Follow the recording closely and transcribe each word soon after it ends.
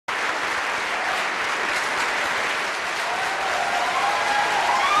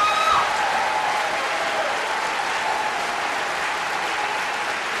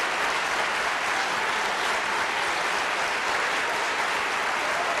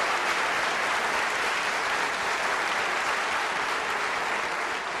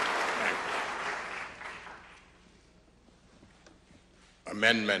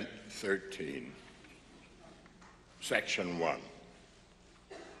Amendment 13, Section 1.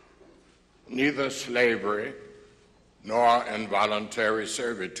 Neither slavery nor involuntary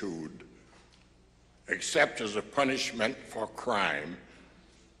servitude, except as a punishment for crime,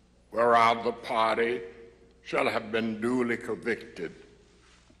 whereof the party shall have been duly convicted,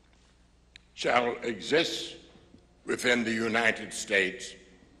 shall exist within the United States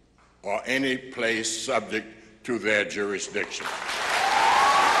or any place subject to their jurisdiction.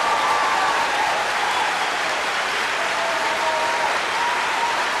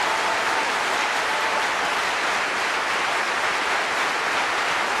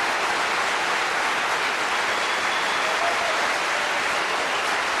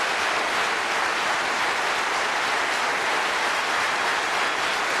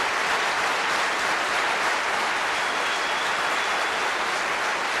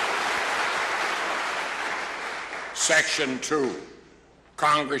 Section 2,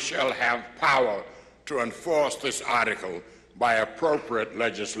 Congress shall have power to enforce this article by appropriate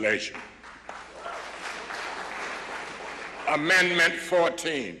legislation. Amendment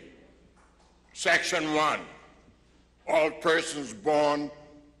 14, Section 1, all persons born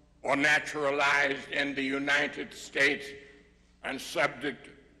or naturalized in the United States and subject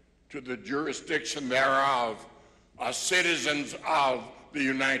to the jurisdiction thereof are citizens of the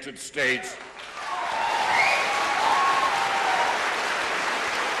United States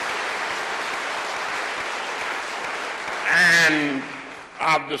and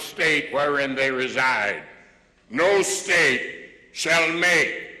of the state wherein they reside. No state shall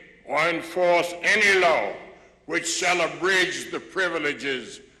make or enforce any law which shall abridge the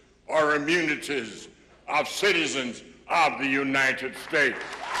privileges or immunities of citizens of the United States.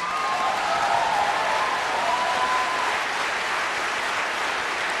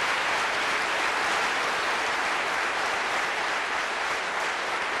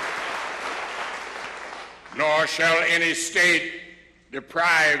 Nor shall any state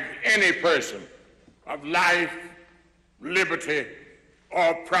deprive any person of life, liberty,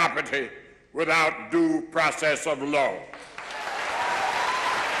 or property without due process of law.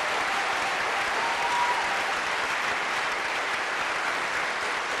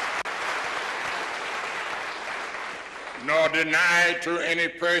 Nor deny to any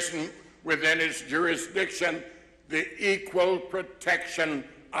person within its jurisdiction the equal protection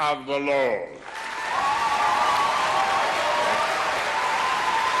of the law.